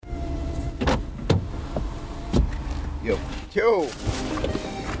Yo. Yo!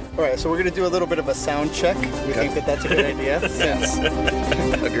 Alright, so we're going to do a little bit of a sound check. We think that that's a good idea. Since,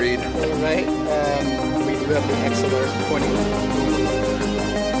 Agreed. Alright, we do have the XLRs pointing.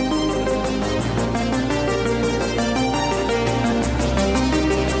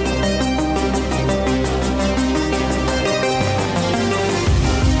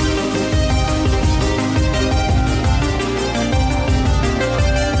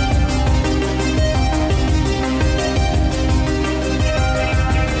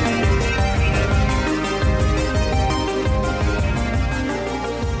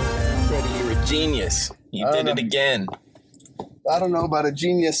 Genius. You did it again. I don't know about a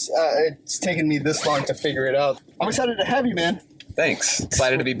genius. It's taken me this long to figure it out. I'm excited to have you, man. Thanks.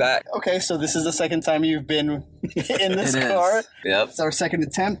 Excited to be back. Okay, so this is the second time you've been in this car. Yep. It's our second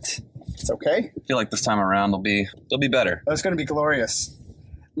attempt. It's okay. I feel like this time around it'll be better. It's going to be glorious.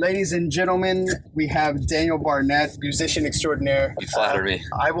 Ladies and gentlemen, we have Daniel Barnett, musician extraordinaire. You flatter me.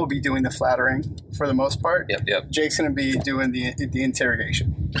 I will be doing the flattering for the most part. Yep. Jake's going to be doing the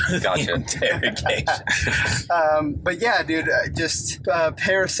interrogation. Gotcha. Interrogation. But yeah, dude, just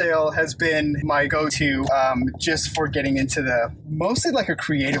Parasail has been my go-to just for getting into the mostly like a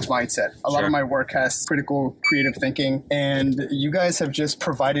creative mindset. A lot of my work has critical creative thinking, and you guys have just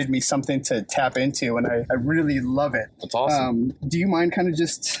provided me something to tap into, and I really love it. That's awesome. Do you mind kind of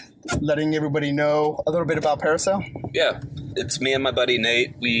just letting everybody know a little bit about Parasail? Yeah. It's me and my buddy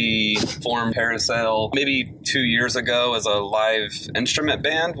Nate. We formed Parasail maybe 2 years ago as a live instrument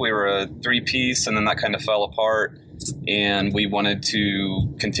band. We were a 3-piece, and then that kind of fell apart. And we wanted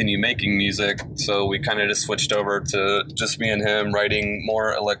to continue making music, so we kind of just switched over to just me and him writing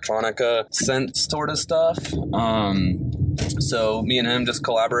more electronica synth sort of stuff. So me and him just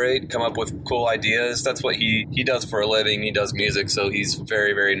collaborate, come up with cool ideas. That's what he does for a living. He does music, so he's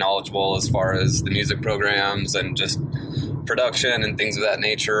very, very knowledgeable as far as the music programs and just production and things of that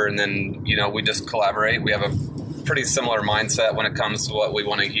nature. And then, we just collaborate. We have a pretty similar mindset when it comes to what we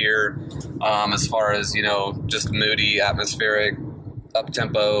want to hear, as far as, just moody, atmospheric,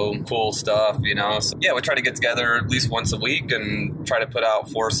 up-tempo, cool stuff, So, yeah, we try to get together at least once a week and try to put out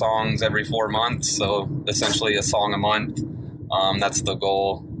 4 songs every 4 months. So essentially a song a month. That's the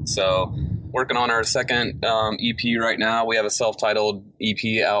goal. So working on our second EP right now. We have a self-titled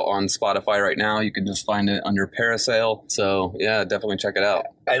EP out on Spotify right now. You can just find it under Parasail. So yeah, definitely check it out.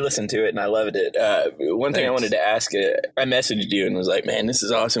 I listened to it and I loved it. One thing I wanted to ask, I messaged you and was like, man, this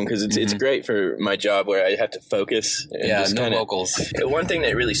is awesome because it's great for my job where I have to focus. And just no vocals. One thing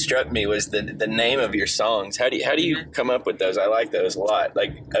that really struck me was the name of your songs. How do you come up with those? I like those a lot.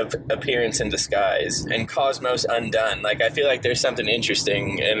 Like Appearance in Disguise and Cosmos Undone. Like I feel like there's something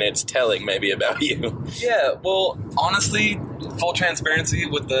interesting and it's telling maybe about you. Yeah, well, honestly, full transparency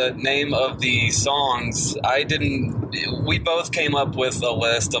with the name of the songs, we both came up with a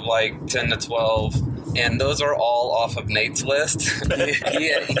list of like 10 to 12, and those are all off of Nate's list.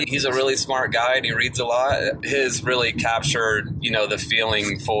 He's a really smart guy and he reads a lot. His really captured, the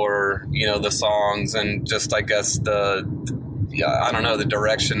feeling for, the songs and just, I guess, the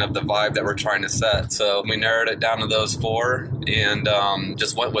direction of the vibe that we're trying to set. So we narrowed it down to those 4 and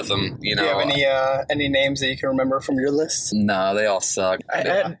just went with them. Do you have any names that you can remember from your list? No, they all suck.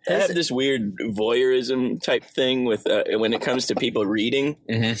 I had this weird voyeurism type thing with when it comes to people reading.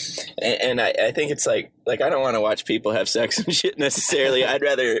 Mm-hmm. And I think it's like I don't want to watch people have sex and shit necessarily. I'd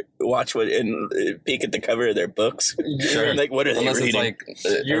rather watch and peek at the cover of their books. Sure. Like, what are they reading? It's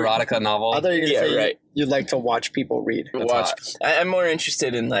like erotica novel. I thought you were going to say you'd like to watch people read. I'm more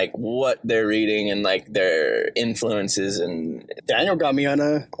interested in like what they're reading and like their influences. And Daniel got me on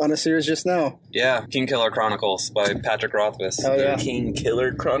a series just now. Yeah, King Killer Chronicles by Patrick Rothfuss. Oh yeah, King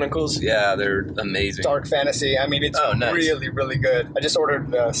Killer Chronicles. Yeah, they're amazing. Dark fantasy. I mean, it's really, really good. I just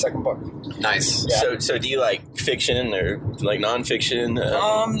ordered the second book. Nice. Yeah. So do you like fiction or like nonfiction?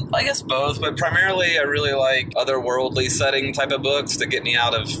 I guess both, but primarily I really like otherworldly setting type of books to get me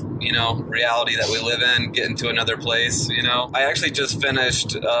out of reality that we live in, get into another place. I actually just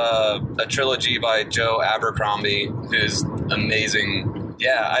finished a trilogy by Joe Abercrombie, who's amazing.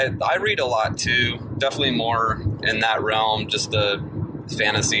 Yeah, I read a lot too. Definitely more in that realm, just the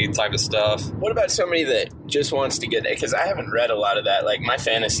fantasy type of stuff. What about somebody that just wants to get, because I haven't read a lot of that. Like my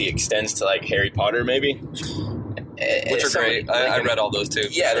fantasy extends to like Harry Potter maybe. which are great. I read all those too.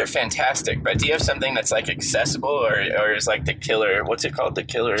 Yeah, they're fantastic. But do you have something that's like accessible, or is like the Killer? What's it called? The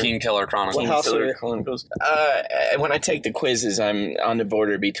Killer Killer Chronicles. What house are you? Chronicles. When I take the quizzes, I'm on the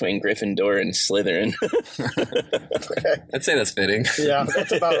border between Gryffindor and Slytherin. Okay. I'd say that's fitting. Yeah,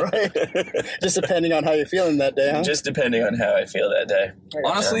 that's about right. Just depending on how you're feeling that day, huh? Just depending on how I feel that day.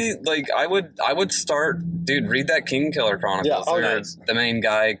 Honestly, like I would start, dude. Read that Killer Chronicles. Yeah, oh, Nice. The main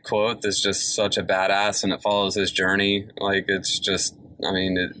guy quote is just such a badass, and it follows his journey. Like it's just, I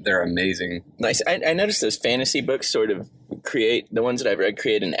mean, they're amazing. Nice. I noticed those fantasy books sort of create, the ones that I've read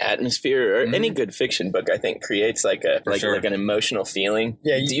create an atmosphere, or any good fiction book I think creates like an emotional feeling.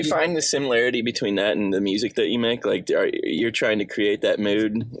 Yeah. Do you find the similarity between that and the music that you make? Like you're trying to create that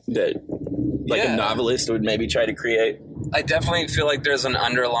mood that like a novelist would maybe try to create? I definitely feel like there's an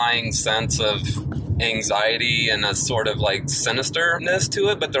underlying sense of anxiety and a sort of like sinisterness to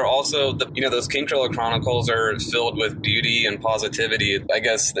it, but they're also those Killer Chronicles are filled with beauty and positivity. I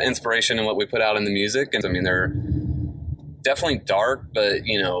guess the inspiration in what we put out in the music, and I mean they're definitely dark, but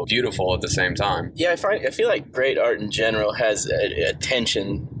beautiful at the same time. Yeah, I feel like great art in general has a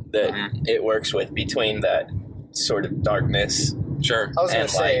tension that it works with between that sort of darkness. Sure. I was going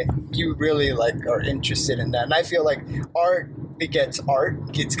to say, you really are interested in that. And I feel like art begets art.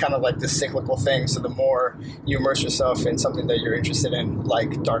 It's kind of like this cyclical thing. So the more you immerse yourself in something that you're interested in,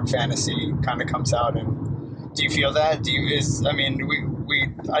 like dark fantasy kind of comes out. And do you feel that?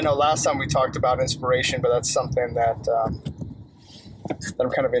 I know last time we talked about inspiration, but that's something that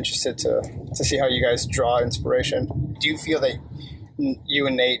I'm kind of interested to see how you guys draw inspiration. Do you feel that you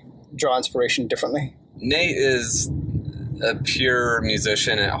and Nate draw inspiration differently? Nate is a pure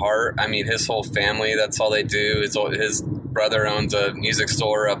musician at heart. I mean, his whole family, that's all they do. His brother owns a music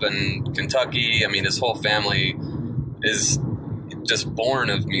store up in Kentucky. I mean, his whole family is just born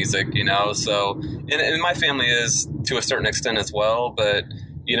of music, so, and my family is to a certain extent as well, but,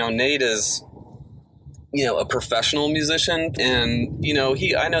 Nate is, a professional musician, and,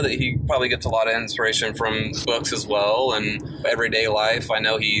 I know that he probably gets a lot of inspiration from books as well, and everyday life. I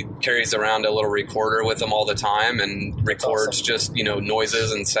know he carries around a little recorder with him all the time and records just,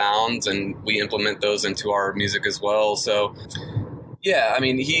 noises and sounds, and we implement those into our music as well. So, yeah, I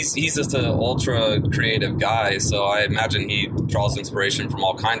mean, he's just an ultra creative guy, so I imagine he draws inspiration from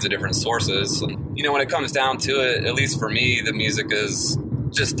all kinds of different sources. And, when it comes down to it, at least for me, the music is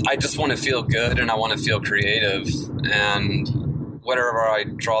I just want to feel good and I want to feel creative, and whatever I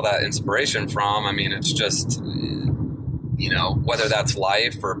draw that inspiration from, I mean, it's just, whether that's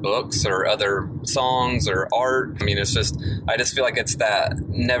life or books or other songs or art. I mean, I just feel like it's that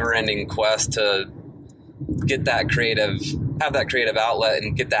never ending quest to get that have that creative outlet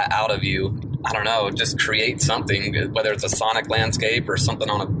and get that out of you. I don't know, just create something, whether it's a sonic landscape or something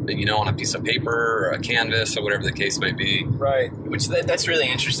on a piece of paper or a canvas or whatever the case may be. Right. Which that's really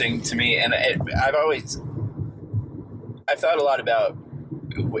interesting to me. And I've thought a lot about,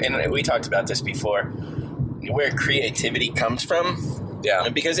 and we talked about this before, where creativity comes from. Yeah.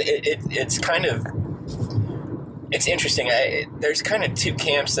 Because it's kind of, it's interesting. There's kind of two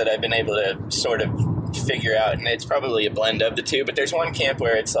camps that I've been able to sort of figure out, and it's probably a blend of the two, but there's one camp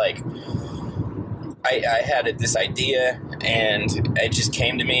where it's like, I had this idea and it just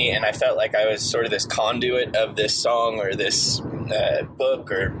came to me, and I felt like I was sort of this conduit of this song or this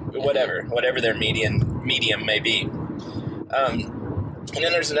book or whatever their medium may be. And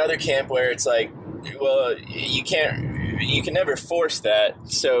then there's another camp where it's like, well, you can never force that.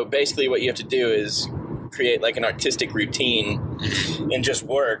 So basically what you have to do is create like an artistic routine and just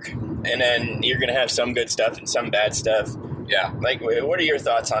work, and then you're going to have some good stuff and some bad stuff. Yeah. Like, what are your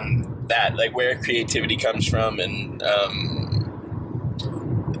thoughts on that? Like, where creativity comes from, and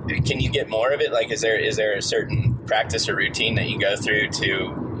can you get more of it? Like, is there a certain practice or routine that you go through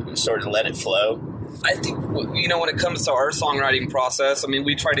to sort of let it flow? I think, when it comes to our songwriting process, I mean,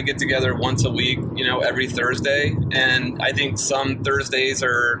 we try to get together once a week, every Thursday. And I think some Thursdays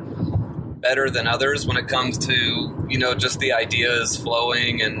are better than others when it comes to, just the ideas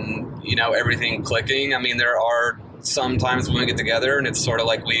flowing and, everything clicking. I mean, there are some times when we get together and it's sort of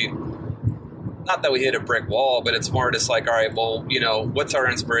like not that we hit a brick wall, but it's more just like, all right, well, what's our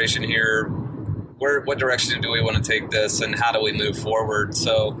inspiration here? What direction do we want to take this, and how do we move forward?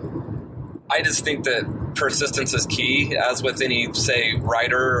 So I just think that persistence is key. As with any, say,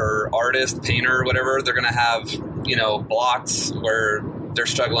 writer or artist, painter, whatever, they're going to have, blocks where they're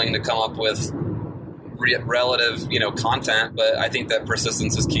struggling to come up with relative, content. But I think that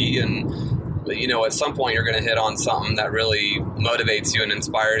persistence is key. And, at some point you're going to hit on something that really motivates you and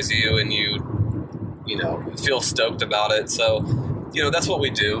inspires you, and you feel stoked about it. So that's what we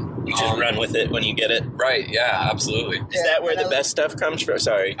do. You just run with it when you get it. Right. Yeah, absolutely. Is that where the best stuff comes from?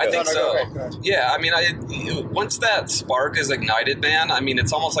 Sorry. I think so. Go ahead. Yeah. I mean, once that spark is ignited, man, I mean,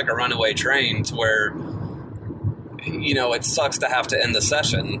 it's almost like a runaway train to where, it sucks to have to end the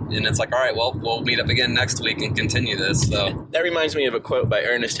session. And it's like, all right, well, we'll meet up again next week and continue this. So that reminds me of a quote by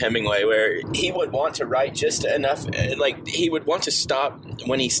Ernest Hemingway where he would want to write just enough, like he would want to stop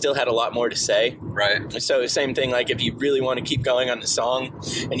when he still had a lot more to say. Right. So same thing, like if you really want to keep going on the song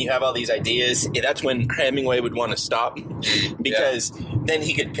and you have all these ideas, that's when Hemingway would want to stop because then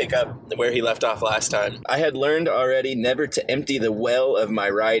he could pick up where he left off last time. I had learned already never to empty the well of my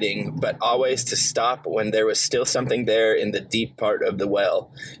writing, but always to stop when there was still something there in the deep part of the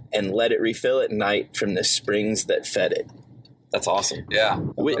well and let it refill at night from the springs that fed it. That's awesome. Yeah.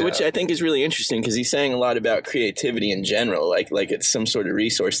 Which I think is really interesting because he's saying a lot about creativity in general, like it's some sort of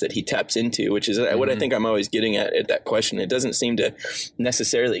resource that he taps into, which is what I think I'm always getting at that question. It doesn't seem to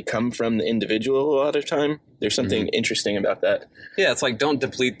necessarily come from the individual a lot of time. There's something interesting about that. Yeah, it's like don't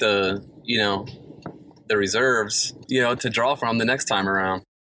deplete the reserves, to draw from the next time around.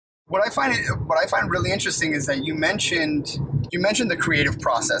 What I find really interesting is that you mentioned the creative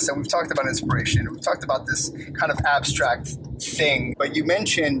process, and we've talked about inspiration. We've talked about this kind of abstract thing, but you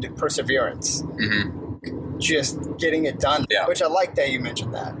mentioned perseverance, just getting it done. Yeah. Which I like that you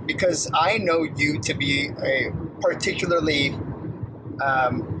mentioned that because I know you to be a particularly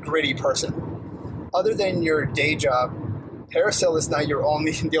gritty person. Other than your day job, parasail is not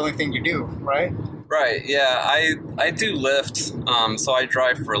the only thing you do, right? Right, yeah, I do Lyft, so I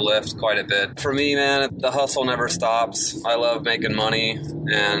drive for Lyft quite a bit. For me, man, the hustle never stops. I love making money,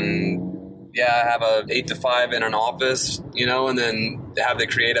 and I have a 8 to 5 in an office, and then have the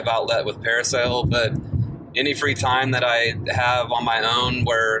creative outlet with parasail, but any free time that I have on my own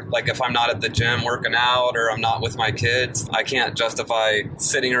where, like, if I'm not at the gym working out or I'm not with my kids, I can't justify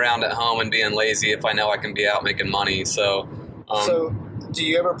sitting around at home and being lazy if I know I can be out making money, so... Do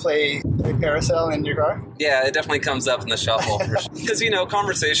you ever play parasail in your car? Yeah, it definitely comes up in the shuffle. Because,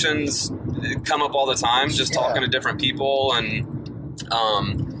 conversations come up all the time, just talking to different people. And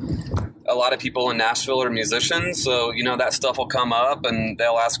a lot of people in Nashville are musicians. So, that stuff will come up and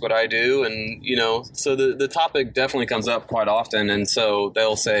they'll ask what I do. And, so the topic definitely comes up quite often. And so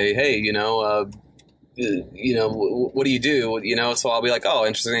they'll say, hey, what do you do? So I'll be like, oh,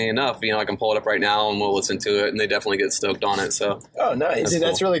 interesting enough, I can pull it up right now and we'll listen to it. And they definitely get stoked on it. So, oh, nice.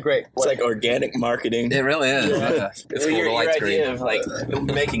 That's really great. It's like organic marketing. It really is. Yeah. It's cool. Your idea of like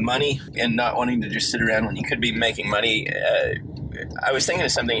making money and not wanting to just sit around when you could be making money. I was thinking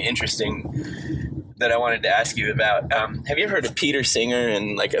of something interesting that I wanted to ask you about. Have you ever heard of Peter Singer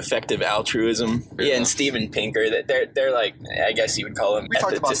and like effective altruism? Yeah, and Steven Pinker. That they're like, I guess you would call them. We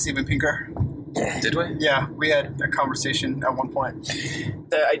talked about Steven Pinker. Did we? Yeah, we had a conversation at one point.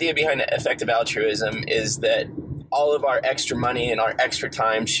 The idea behind effective altruism is that all of our extra money and our extra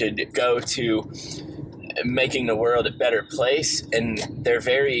time should go to making the world a better place, and they're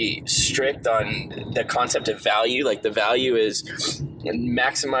very strict on the concept of value. Like the value is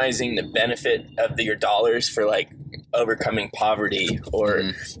maximizing the benefit of your dollars for like overcoming poverty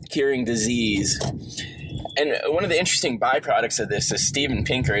or curing disease. And one of the interesting byproducts of this is Steven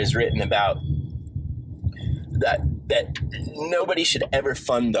Pinker has written about that nobody should ever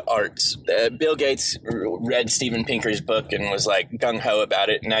fund the arts. Bill Gates read Steven Pinker's book and was like gung-ho about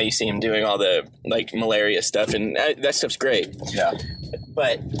it. Now you see him doing all the like malaria stuff, and that stuff's great. Yeah.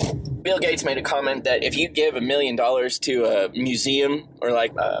 But Bill Gates made a comment that if you give $1 million to a museum or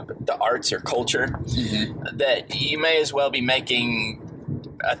like the arts or culture, that you may as well be making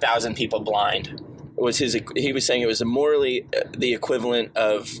 1,000 people blind. He was saying it was morally the equivalent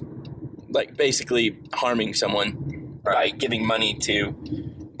of like basically harming someone by giving money to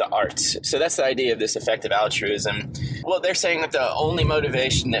the arts. So that's the idea of this effective altruism. Well, they're saying that the only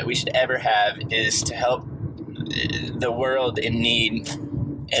motivation that we should ever have is to help the world in need.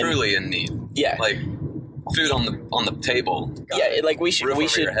 Truly in need. Yeah. Like food on the table. Like we should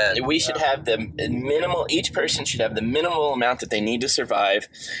have the minimal. Each person should have the minimal amount that they need to survive,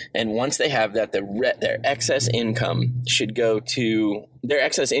 and once they have that, their excess income should go to their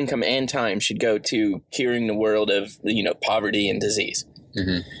excess income and time should go to curing the world of poverty and disease.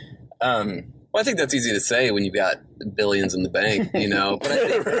 Well, I think that's easy to say when you've got billions in the bank, But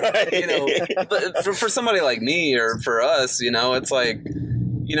I think, but for somebody like me or for us, it's like.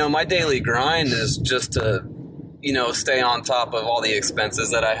 My daily grind is just to, stay on top of all the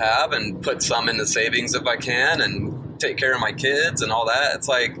expenses that I have and put some into savings if I can and take care of my kids and all that. It's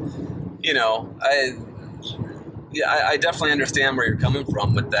like, I definitely understand where you're coming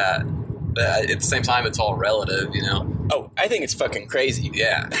from with that. But at the same time, it's all relative, Oh, I think it's fucking crazy.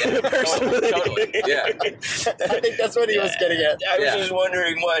 Yeah. Personally. Totally. Yeah. I think that's what he was getting at. I was Yeah. just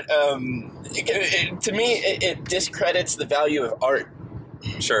wondering what, to me, it discredits the value of art.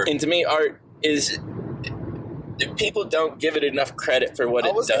 Sure. And to me, art is, people don't give it enough credit for what it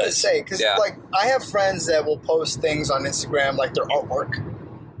does. I was going to say, because Yeah. like I have friends that will post things on Instagram, like their artwork,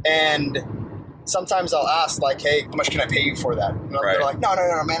 and sometimes I'll ask, like, hey, how much can I pay you for that? And Right. they're like, no,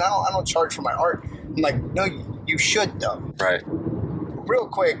 man, I don't charge for my art. I'm like, no, you should, though. Right. Real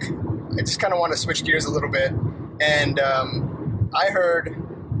quick, I just kind of want to switch gears a little bit. And I heard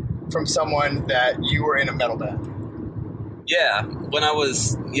from someone that you were in a metal band. Yeah. When I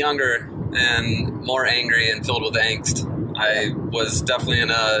was younger and more angry and filled with angst, I was definitely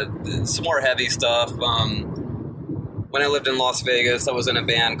in some more heavy stuff. When I lived in Las Vegas, I was in a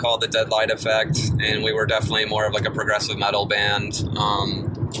band called the Deadlight Effect, and we were definitely more of like a progressive metal band.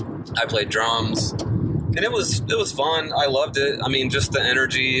 I played drums, and it was fun. I loved it. I mean, just the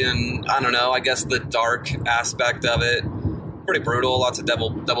energy and, I don't know, I guess the dark aspect of it. Pretty brutal, lots of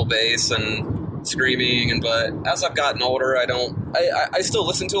double bass and screaming. But as I've gotten older, I still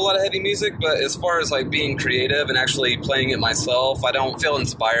listen to a lot of heavy music, but as far as like being creative and actually playing it myself, I don't feel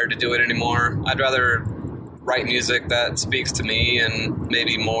inspired to do it anymore. I'd rather write music that speaks to me and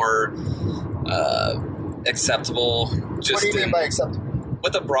maybe more acceptable. Just What do you mean by acceptable?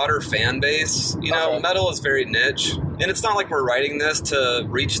 with a broader fan base. You know, Okay. metal is very niche, and it's not like we're writing this to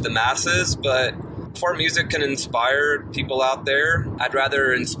reach the masses, but if our music can inspire people out there, I'd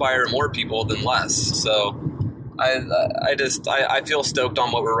rather inspire more people than less. So I feel stoked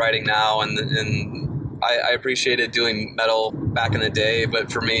on what we're writing now, and I appreciated doing metal back in the day,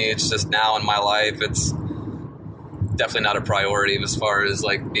 but for me, it's just now in my life, it's definitely not a priority as far as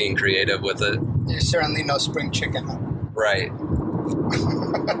like being creative with it. There's certainly no spring chicken. Right.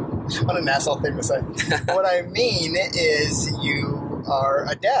 What an asshole thing to say. What I mean is you are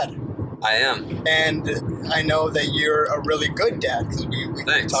a dad. I am. And I know that you're a really good dad because we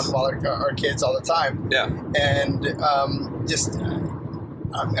Thanks. talk about our kids all the time. Yeah. And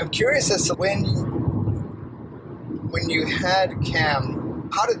I'm curious as to when you had Cam,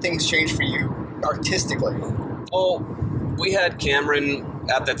 how did things change for you artistically? Well, we had Cameron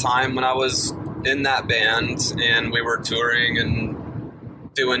at the time when I was in that band, and we were touring and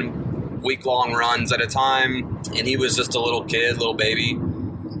doing week-long runs at a time, and he was just a little kid, little baby.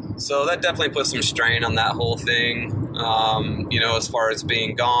 So that definitely put some strain on that whole thing, you know, as far as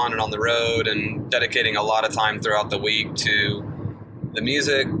being gone and on the road and dedicating a lot of time throughout the week to the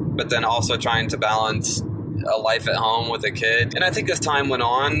music, but then also trying to balance a life at home with a kid. And I think as time went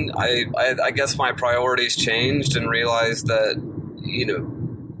on, I guess my priorities changed and realized that, you know,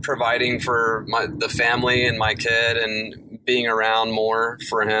 providing for the family and my kid and being around more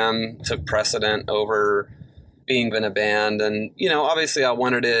for him took precedent over being in a band. And, you know, obviously I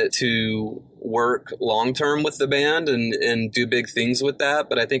wanted it to work long-term with the band and do big things with that.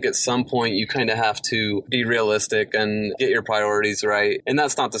 But I think at some point you kind of have to be realistic and get your priorities right. And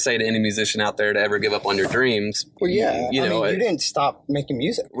that's not to say to any musician out there to ever give up on your dreams. Well, yeah. You know, you didn't stop making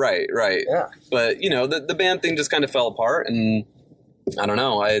music. Right. Yeah. But, you know, the band thing just kind of fell apart. And I don't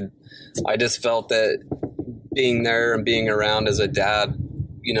know. I just felt that being there and being around as a dad,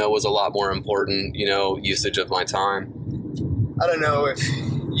 you know, was a lot more important, you know, usage of my time. I don't know if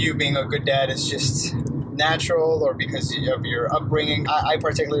you being a good dad is just natural or because of your upbringing. I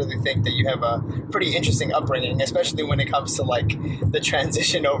particularly think that you have a pretty interesting upbringing, especially when it comes to like the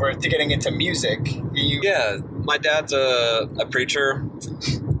transition over to getting into music. Yeah, my dad's a preacher.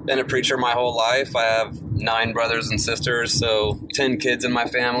 Been a preacher my whole life. I have 9 brothers and sisters, so 10 kids in my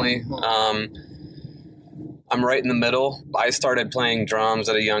family. I'm right in the middle. I started playing drums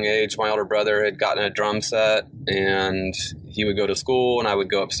at a young age. My older brother had gotten a drum set, and he would go to school, and I would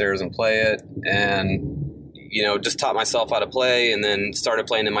go upstairs and play it. And, you know, just taught myself how to play, and then started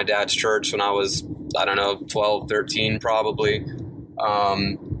playing in my dad's church when I was, I don't know, 12, 13 probably.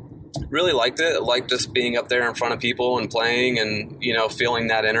 Really liked it. I liked just being up there in front of people and playing and, you know, feeling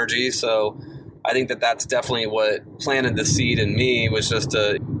that energy. So I think that that's definitely what planted the seed in me, was just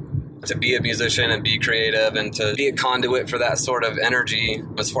to be a musician and be creative and to be a conduit for that sort of energy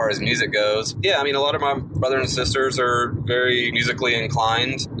as far as music goes. Yeah, I mean, a lot of my brothers and sisters are very musically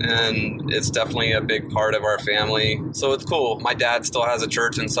inclined, and it's definitely a big part of our family. So it's cool. My dad still has a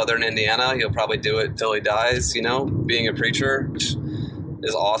church in southern Indiana. He'll probably do it till he dies, you know, being a preacher, which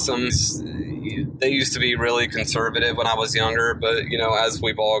is awesome. They used to be really conservative when I was younger, but, you know, as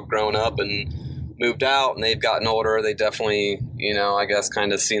we've all grown up and moved out and they've gotten older, they definitely, I guess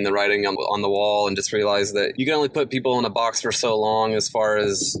kind of seen the writing on the wall and just realized that you can only put people in a box for so long as far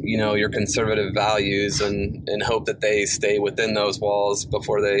as, your conservative values and hope that they stay within those walls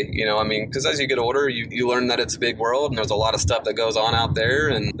before they, because as you get older, you learn that it's a big world and there's a lot of stuff that goes on out there.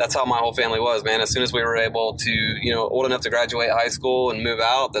 And that's how my whole family was, man. As soon as we were able to, old enough to graduate high school and move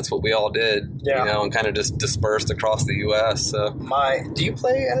out, that's what we all did, and kind of just dispersed across the U.S. So, do you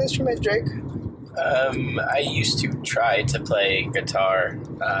play an instrument, Jake? I used to try to play guitar.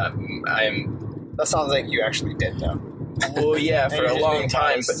 That sounds like you actually did, though. Well, yeah, for a long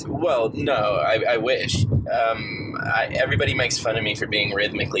time. But, no, I wish. Everybody makes fun of me for being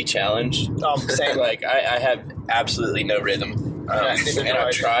rhythmically challenged. Same. Like, I have absolutely no rhythm. And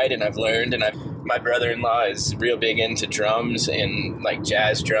I've tried and I've learned, and my brother-in-law is real big into drums and like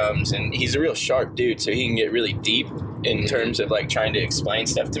jazz drums, and he's a real sharp dude, so he can get really deep in terms of like trying to explain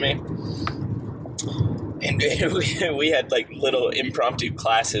stuff to me. And we had like little impromptu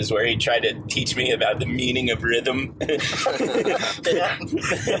classes where he tried to teach me about the meaning of rhythm. Well,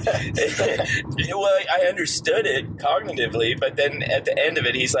 I understood it cognitively, but then at the end of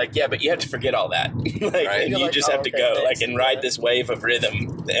it, he's like, "Yeah, but you have to forget all that, and you just have to go and ride this wave of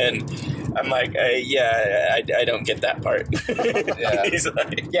rhythm." And I'm like, "I don't get that part." He's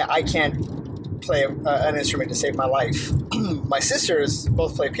like, "Yeah, I can't play an instrument to save my life." My sisters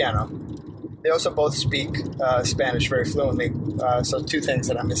both play piano. They also both speak Spanish very fluently, so two things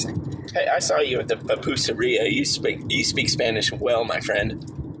that I'm missing. Hey, I saw you at the Papusaria. You speak Spanish well, my friend.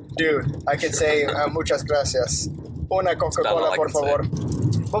 Dude, I can say muchas gracias. Una Coca-Cola, por favor.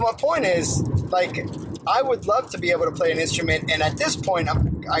 But my point is, like, I would love to be able to play an instrument, and at this point,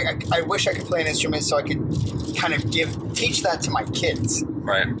 I wish I could play an instrument so I could kind of teach that to my kids.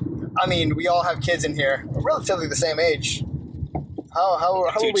 Right. I mean, we all have kids in here, relatively the same age. How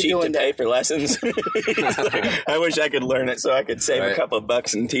are we cheap doing to pay for lessons? I wish I could learn it so I could save a couple of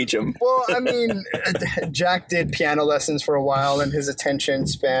bucks and teach them. Well, I mean, Jack did piano lessons for a while, and his attention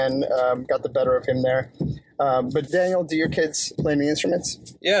span got the better of him there. But Daniel, do your kids play any instruments?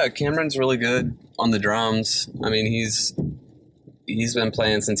 Yeah, Cameron's really good on the drums. I mean, he's been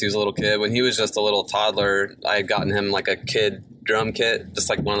playing since he was a little kid. When he was just a little toddler, I had gotten him like a kid drum kit, just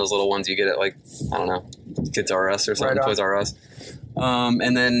like one of those little ones you get at like, I don't know, Kids R Us or something, Toys R Us.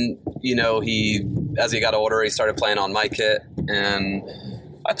 And then, as he got older, he started playing on my kit, and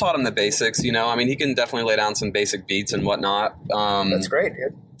I taught him the basics, I mean, he can definitely lay down some basic beats and whatnot. That's great,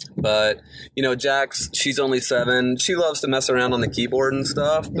 dude. But, Jax, she's only 7. She loves to mess around on the keyboard and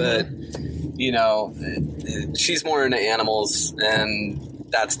stuff, but, she's more into animals, and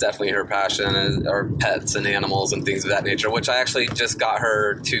that's definitely her passion, or pets and animals and things of that nature, which I actually just got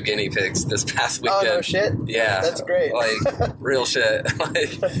her 2 guinea pigs this past weekend. Oh, no shit? Yeah. That's great. Like, real shit.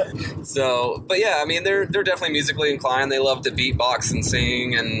 So, but yeah, I mean, they're definitely musically inclined. They love to beatbox and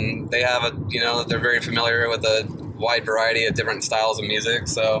sing, and they have they're very familiar with a wide variety of different styles of music.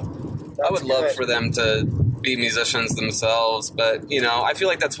 So I would love for them to be musicians themselves. But, I feel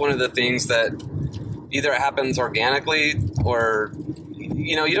like that's one of the things that either it happens organically or...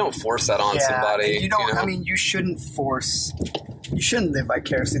 you don't force that on somebody. You don't. I mean, you shouldn't live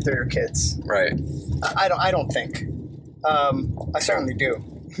vicariously through your kids. Right. I don't think. I certainly do,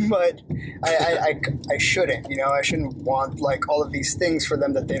 but I shouldn't. I shouldn't want like all of these things for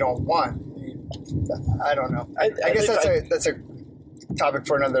them that they don't want. I don't know. I guess that's a topic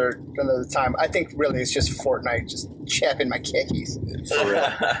for another time. I think really it's just Fortnite just chapping my kickies. For real.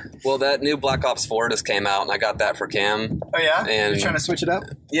 Well, that new Black Ops 4 just came out, and I got that for Cam. Oh yeah, and you're trying to switch it up.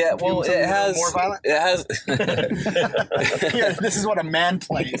 Yeah, well, it has more violent. It has. Yeah, this is what a man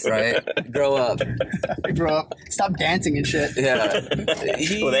plays. Right. Grow up. Grow up. Stop dancing and shit. Yeah.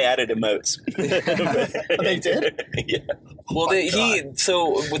 Well, they added emotes. Oh, they did. Yeah. Well,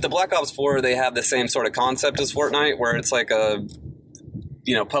 so with the Black Ops 4, they have the same sort of concept as Fortnite, where it's like a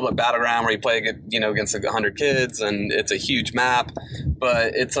public battleground where you play, against 100 kids, and it's a huge map,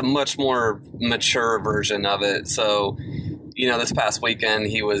 but it's a much more mature version of it. So, this past weekend,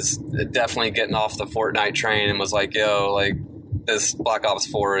 he was definitely getting off the Fortnite train and was like, yo, like, this Black Ops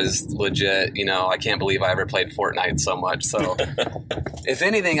 4 is legit. I can't believe I ever played Fortnite so much. So, if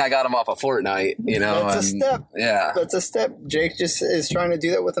anything, I got him off of Fortnite, That's a step. Yeah. That's a step. Jake just is trying to do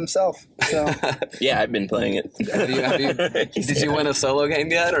that with himself. So. Yeah, I've been playing it. Did you win a solo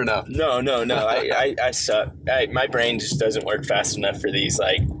game yet or no? No. I suck. My brain just doesn't work fast enough for these,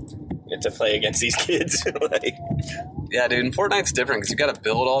 to play against these kids. Yeah, dude, and Fortnite's different because you got to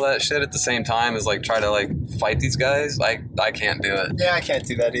build all that shit at the same time as try to fight these guys. I can't do it. Yeah, I can't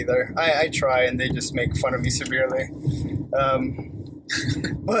do that either. I try, and they just make fun of me severely.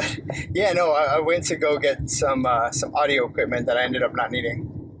 But yeah, no, I went to go get some audio equipment that I ended up not needing,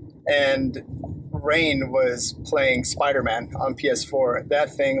 and Rain was playing Spider-Man on PS4.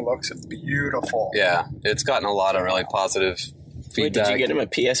 That thing looks beautiful. Yeah, it's gotten a lot of really positive feedback. Wait, did you get him a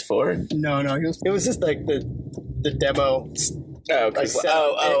PS4? No, it was just like the demo. Oh, okay. In Best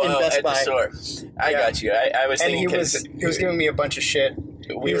Best Buy. the store. I got you. I was And thinking he was giving me a bunch of shit.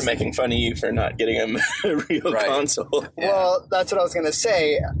 we were making fun of you for not getting him a real console. Well, that's what I was going to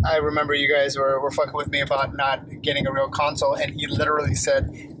say. I remember you guys were fucking with me about not getting a real console, and he literally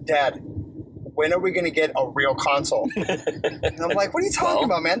said, Dad, when are we going to get a real console? And I'm like, what are you talking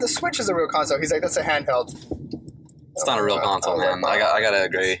about, man? The Switch is a real console. He's like, that's a handheld. It's not a real console, man. I gotta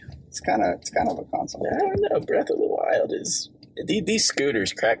agree. It's kind of a console. I don't know. Breath of the Wild is... These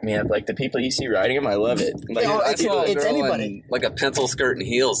scooters crack me up. Like, the people you see riding them, I love it. Like, I saw a it's girl anybody. in, like a pencil skirt and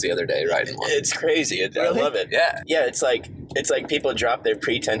heels the other day riding one. It's crazy. I Really? love it. Yeah. Yeah, it's like people drop their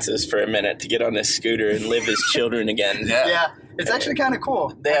pretenses for a minute to get on this scooter and live as children again. Yeah, it's actually kind of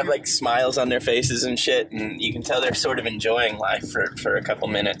cool. They have like smiles on their faces and shit, and you can tell they're sort of enjoying life for a couple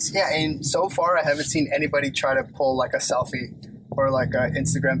minutes. Yeah, and so far I haven't seen anybody try to pull like a selfie or like an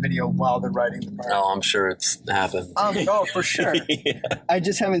Instagram video while they're riding the bike. Oh, I'm sure it's happened. No, for sure. Yeah. I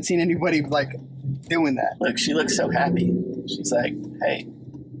just haven't seen anybody like doing that. Look, she looks so happy. She's like, "Hey,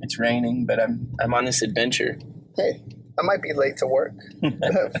 it's raining, but I'm on this adventure." Hey, I might be late to work,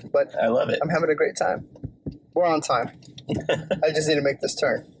 but I love it. I'm having a great time. We're on time. I just need to make this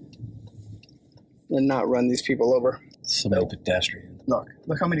turn and not run these people over. So many pedestrians.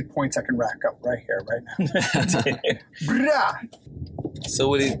 Look how many points I can rack up right here, right now. Brah!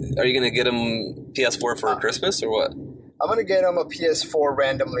 So are you going to get him PS4 for Christmas or what? I'm going to get him a PS4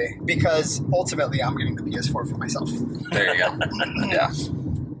 randomly because ultimately I'm getting the PS4 for myself. There you go. Yeah.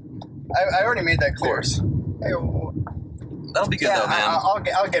 I already made that clear. Of course. Hey, That'll be good though, man.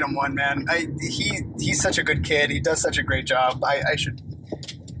 I'll get him one, man. He's such a good kid. He does such a great job.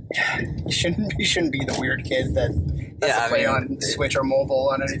 He shouldn't be the weird kid that doesn't play on Switch or mobile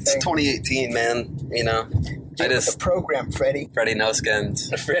on anything. It's 2018, man. You know, the program, Freddie No Skins.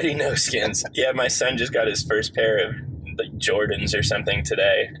 Freddie No Skins. Yeah, my son just got his first pair of like Jordans or something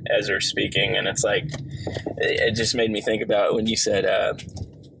today as we're speaking, and it's like it just made me think about when you said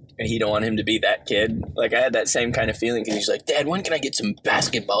he don't want him to be that kid. Like, I had that same kind of feeling because he's like, Dad, when can I get some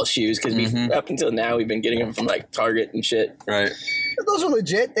basketball shoes? Because up until now we've been getting them from like Target and shit. Right. Those are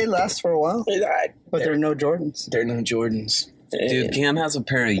legit. They last for a while. But they're no Jordans. They're no Jordans. Dude, Cam has a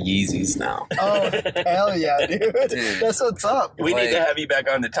pair of Yeezys now. Oh, hell yeah, dude. That's what's up. We need to have you back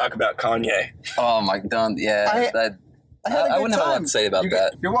on to talk about Kanye. Oh, my God. Yeah. I had a good I wouldn't have a lot to say about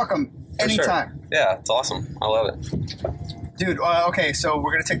that. You're welcome. Anytime. Sure. Yeah, it's awesome. I love it. Dude, okay, so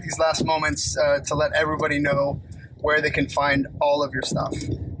we're going to take these last moments to let everybody know where they can find all of your stuff.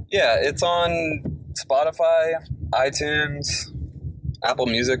 Yeah, it's on Spotify, iTunes, Apple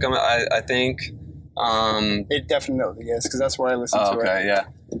Music, I think. It definitely is, because that's where I listen to it. Okay, yeah.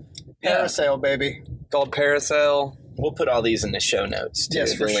 Parasail, baby. Called Parasail. We'll put all these in the show notes, too.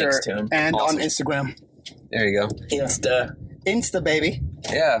 Yes, for the sure. links to them. And Awesome. on Instagram. There you go. Insta, baby.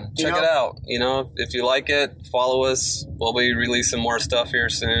 Yeah, check it out. You know, if you like it, follow us. We'll be releasing more stuff here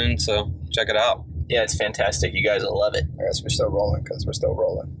soon, so check it out. Yeah, it's fantastic. You guys will love it. I guess we're still rolling because we're still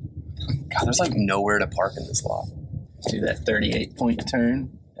rolling. God, there's like nowhere to park in this lot. Do that 38-point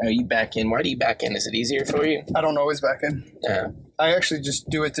turn. Are you back in? Why do you back in? Is it easier for you? I don't always back in. Yeah. I actually just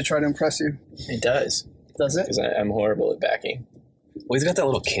do it to try to impress you. It does. Does it? Because I'm horrible at backing. Well, he's got that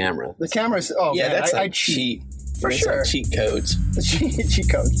little camera. The camera's... Oh, yeah, man, that's I like cheat. For That's sure. like cheat codes. Cheat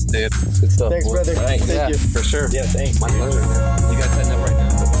codes. Dude, good stuff. Thanks, boy. brother. Nice. Thank you. For sure. Yeah, thanks. My pleasure, man. You guys heading up right now?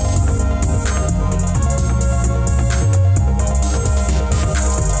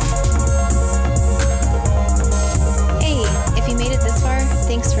 Hey, if you made it this far,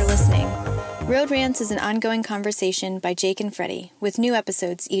 thanks for listening. Road Rants is an ongoing conversation by Jake and Freddie, with new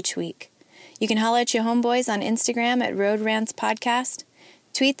episodes each week. You can holler at your homeboys on Instagram at Road Rants Podcast,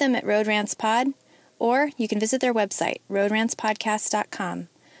 tweet them at Road Rants Pod, or you can visit their website, roadrantspodcast.com,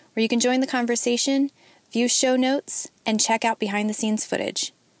 where you can join the conversation, view show notes, and check out behind-the-scenes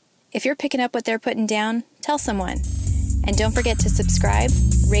footage. If you're picking up what they're putting down, tell someone. And don't forget to subscribe,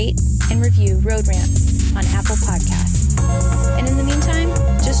 rate, and review Road Rants on Apple Podcasts. And in the meantime,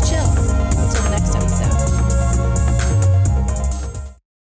 just chill until the next episode.